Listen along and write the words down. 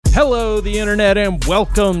Hello, the internet, and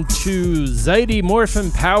welcome to Zeity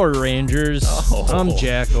Morphing Power Rangers. Oh. I'm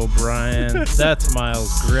Jack O'Brien. That's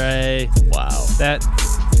Miles Gray. Wow. That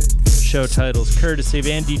show title's courtesy of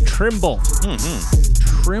Andy Trimble.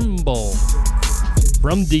 Trimble.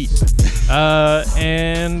 From deep.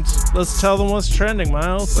 And let's tell them what's trending,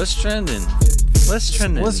 Miles. What's trending,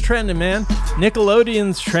 man?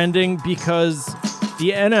 Nickelodeon's trending because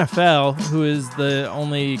the NFL, who is the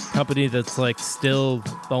only company that's like still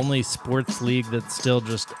the only sports league that's still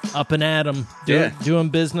just up and at 'em, doing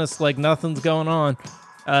business like nothing's going on.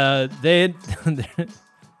 I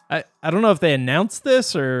don't know if they announced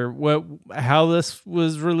this or how this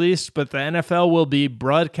was released, but the NFL will be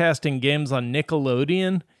broadcasting games on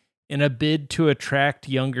Nickelodeon in a bid to attract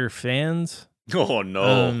younger fans. Oh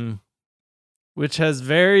no. Which has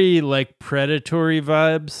very like predatory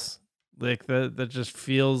vibes. Like that just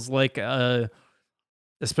feels like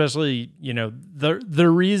especially, you know, the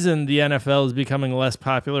reason the NFL is becoming less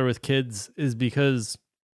popular with kids is because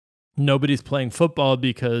nobody's playing football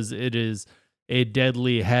because it is a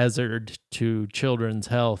deadly hazard to children's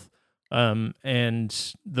health.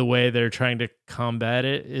 And the way they're trying to combat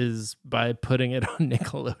it is by putting it on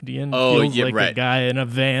Nickelodeon. Oh, feels yeah, like right. a guy in a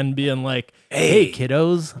van being like, "Hey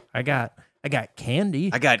kiddos, I got candy.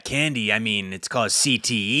 I got candy. I mean, it's called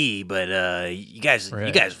CTE, but you guys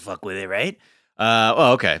fuck with it, right?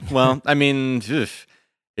 Oh, okay. Well, I mean,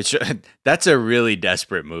 that's a really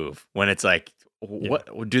desperate move when it's like,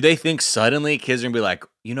 what do they think suddenly kids are gonna be like,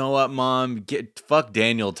 you know what, mom, fuck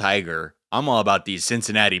Daniel Tiger. I'm all about these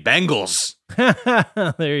Cincinnati Bengals.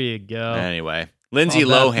 There you go. Anyway, Lindsay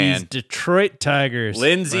Lohan. These Detroit Tigers.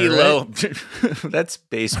 Lindsay Lohan. That's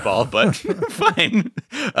baseball, but fine.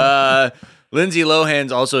 Lindsay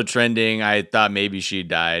Lohan's also trending. I thought maybe she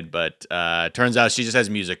died, but turns out she just has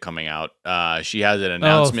music coming out. She has an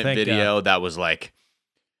announcement video that was like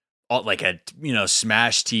a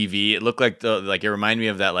Smash TV. It looked like it reminded me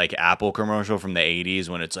of that like Apple commercial from the 80s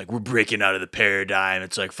when it's like, we're breaking out of the paradigm.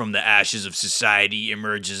 It's like, from the ashes of society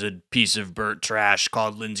emerges a piece of burnt trash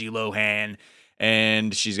called Lindsay Lohan.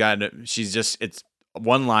 And it's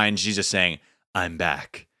one line. She's just saying, "I'm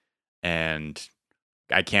back." And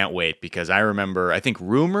I can't wait because I remember, I think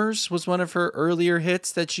Rumors was one of her earlier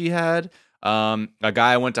hits that she had. A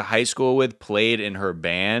guy I went to high school with played in her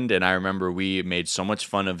band, and I remember we made so much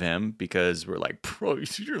fun of him because we're like, "Bro,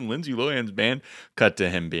 you're in Lindsay Lohan's band." Cut to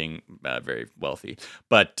him being very wealthy,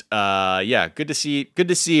 but good to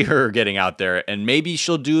see her getting out there, and maybe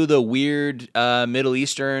she'll do the weird Middle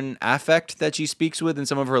Eastern affect that she speaks with in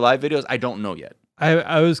some of her live videos. I don't know yet.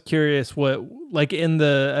 I was curious what, like in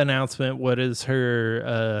the announcement, what is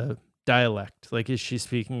her dialect? Like, is she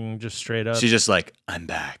speaking just straight up? She's just like, "I'm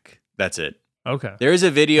back." That's it. Okay. There is a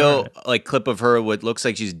video, like clip of her, what looks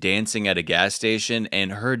like she's dancing at a gas station,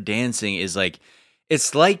 and her dancing is like,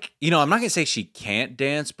 it's like, I'm not going to say she can't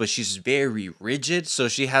dance, but she's very rigid. So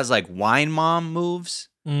she has like wine mom moves.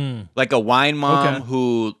 Like a wine mom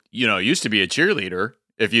who, used to be a cheerleader,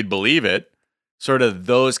 if you'd believe it. Sort of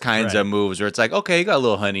those kinds of moves where it's like, okay, you got a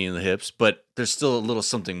little honey in the hips, but there's still a little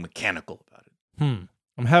something mechanical about it.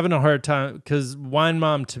 I'm having a hard time because Wine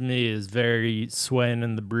Mom to me is very swaying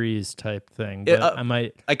in the breeze type thing. But I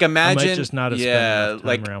might just not have spent enough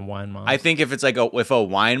time around Wine Mom. I think if it's like if a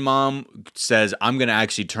wine mom says, "I'm gonna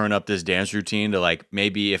actually turn up this dance routine to like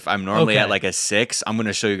maybe if I'm normally at like a 6, I'm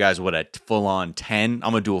gonna show you guys what a full on 10.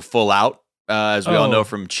 I'm gonna do a full out, as we all know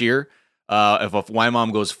from Cheer. If a wine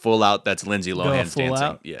mom goes full out, that's Lindsay Lohan's dancing.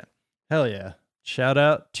 Out? Yeah, hell yeah! Shout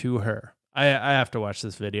out to her. I have to watch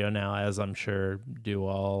this video now, as I'm sure do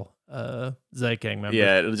all Zeity Gang members.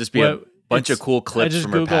 Yeah, it'll just be a bunch of cool clips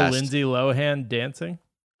from her past. I just Google Lindsay Lohan dancing.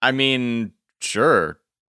 I mean, sure.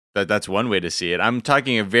 That's one way to see it. I'm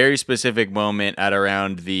talking a very specific moment at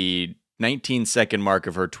around the 19-second mark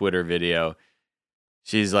of her Twitter video.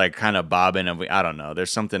 She's like kind of bobbing. I don't know.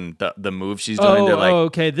 There's something, the move she's doing.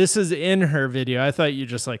 Okay. This is in her video. I thought you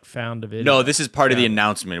just like found a video. No, this is part of the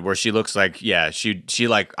announcement where she looks like, she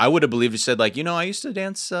like, I would have believed she said like, I used to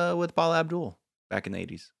dance with Paula Abdul back in the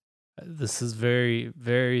 80s. This is very,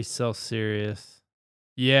 very self-serious.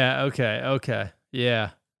 Yeah. Okay. Yeah.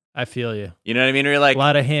 I feel you. You know what I mean? You're like, a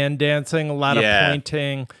lot of hand dancing, a lot of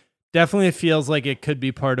pointing. Definitely feels like it could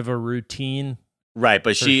be part of a routine. Right,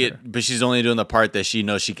 but she's only doing the part that she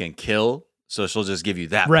knows she can kill, so she'll just give you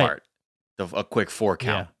that part, a quick 4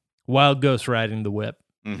 count. Yeah. While ghost riding the whip,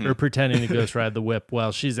 or pretending to ghost ride the whip,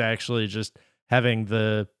 while she's actually just having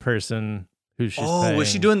the person who she's paying, was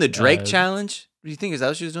she doing the Drake challenge? What do you think? Is that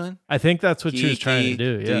what she was doing? I think that's what she was trying to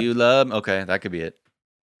do. Yeah. Do you love? Okay, that could be it.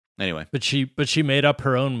 Anyway, but she made up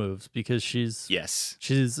her own moves because she's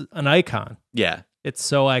an icon. Yeah. It's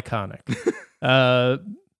so iconic.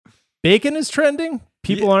 Bacon is trending.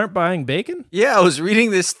 People aren't buying bacon. Yeah, I was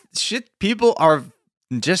reading this shit. People are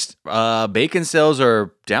just bacon sales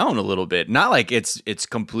are down a little bit. Not like it's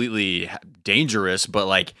completely dangerous, but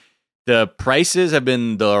like the prices have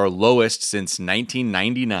been the lowest since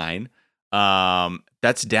 1999.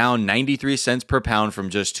 That's down 93 cents per pound from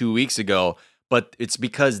just 2 weeks ago. But it's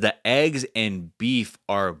because the eggs and beef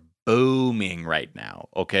are booming right now.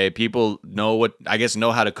 Okay, people know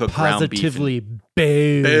how to cook ground beef. Positively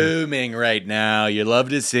booming right now. You love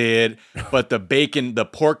to see it. But the bacon, the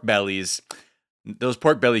pork bellies, those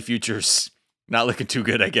pork belly futures not looking too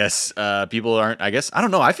good. I guess people aren't. I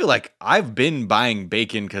don't know. I feel like I've been buying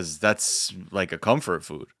bacon because that's like a comfort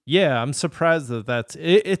food. Yeah, I'm surprised that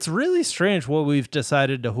it's really strange what we've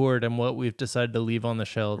decided to hoard and what we've decided to leave on the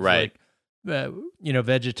shelves. Right. Like,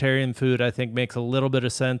 vegetarian food I think makes a little bit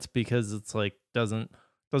of sense because it's like doesn't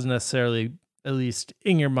necessarily, at least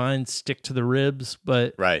in your mind, stick to the ribs.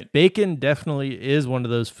 But bacon definitely is one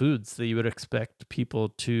of those foods that you would expect people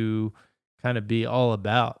to kind of be all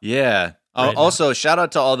about. Yeah. Also, shout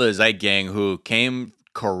out to all the Zeity gang who came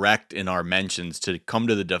correct in our mentions to come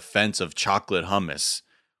to the defense of chocolate hummus.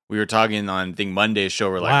 We were talking on, I think, Monday's show.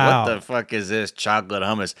 We're like, what the fuck is this chocolate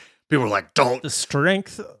hummus? People were like, don't. The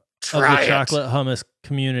strength of the chocolate hummus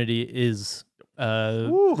community is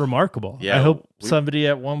remarkable. Yeah, I hope somebody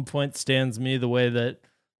at one point stands me the way that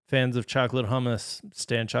fans of chocolate hummus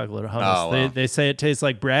stand chocolate hummus. Oh, wow. They say it tastes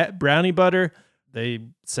like brownie butter. They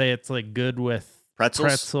say it's like good with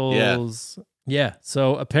pretzels. Yeah.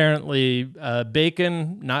 So apparently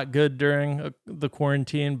bacon, not good during the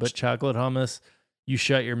quarantine, but chocolate hummus, you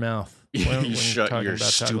shut your mouth. You shut your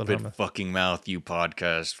stupid fucking mouth, you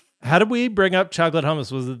podcast. How did we bring up chocolate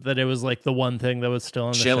hummus? Was it that it was like the one thing that was still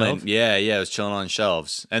on the shelf? Yeah, it was chilling on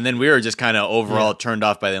shelves. And then we were just kind of overall turned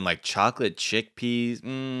off by them, like chocolate chickpeas.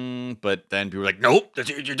 But then people were like, nope, you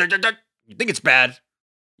think it's bad.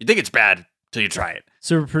 You think it's bad till you try it.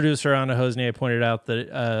 Super producer Anna Hosnier pointed out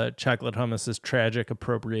that chocolate hummus is tragic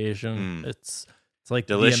appropriation. It's like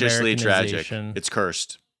deliciously tragic. It's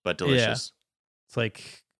cursed, but delicious. Yeah. It's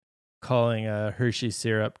like calling Hershey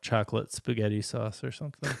syrup chocolate spaghetti sauce or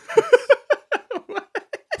something.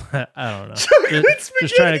 I don't know.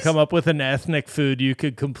 Just trying to come up with an ethnic food you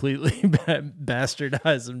could completely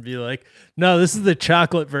bastardize and be like, no, this is the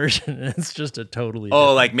chocolate version. And it's just a totally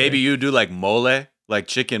like maybe you do like mole, like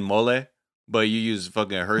chicken mole, but you use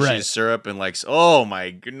fucking Hershey's syrup and like, no,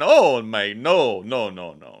 don't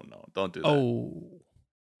do that.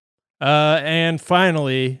 And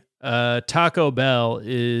finally, Taco Bell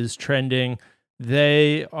is trending.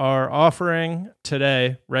 They are offering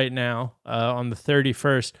today, right now, on the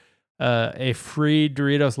 31st, a free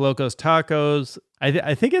Doritos Locos Tacos.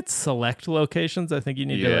 I think it's select locations. I think you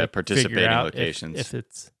need to participating figure out locations. If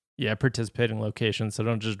it's participating locations. So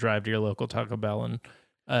don't just drive to your local Taco Bell and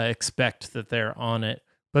expect that they're on it.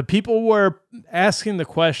 But people were asking the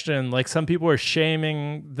question, like some people were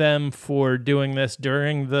shaming them for doing this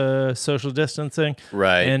during the social distancing.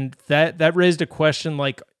 Right. And that raised a question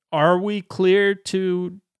like, are we clear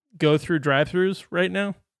to go through drive-thrus right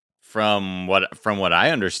now? From what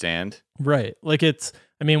I understand. Right. Like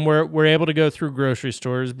we're able to go through grocery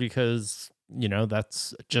stores because,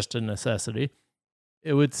 that's just a necessity.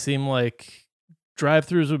 It would seem like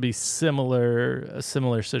drive-thrus would be a similar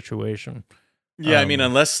situation. Yeah,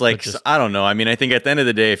 unless I don't know. I think at the end of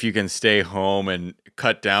the day, if you can stay home and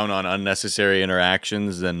cut down on unnecessary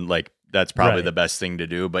interactions, then like that's probably the best thing to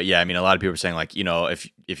do. But yeah, a lot of people are saying like,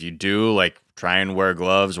 if you do, like try and wear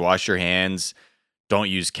gloves, wash your hands, don't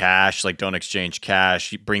use cash, like don't exchange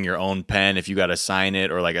cash, bring your own pen if you got to sign it,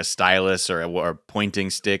 or like a stylus or a pointing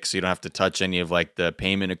stick so you don't have to touch any of like the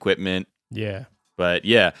payment equipment. Yeah. But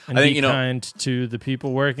yeah, and I think be kind to the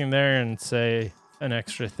people working there and say an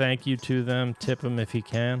extra thank you to them, tip them if you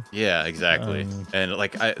can. Yeah, exactly.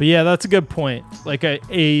 But yeah, that's a good point. Like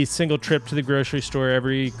a single trip to the grocery store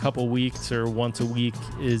every couple weeks or once a week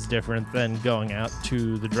is different than going out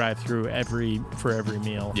to the drive-thru for every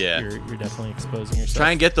meal. Yeah, you're definitely exposing yourself.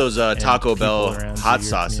 Try and get those Taco Bell hot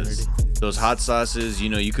sauces. Those hot sauces,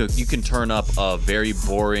 you can turn up a very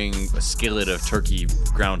boring skillet of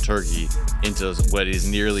ground turkey into what is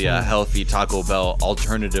nearly a healthy Taco Bell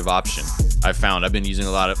alternative option. I've been using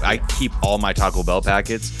I keep all my Taco Bell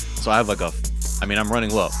packets, so I have I'm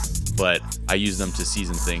running low, but I use them to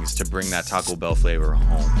season things to bring that Taco Bell flavor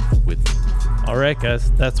home with me. All right,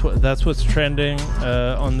 guys, that's what's trending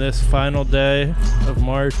on this final day of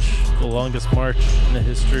March, the longest March in the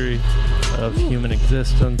history of human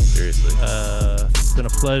existence. Seriously. It's been a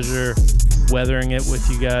pleasure. weathering it with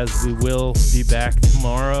you guys. We will be back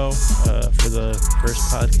tomorrow for the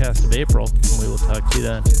first podcast of April. And we will talk to you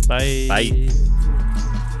then. Bye.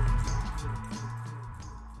 Bye.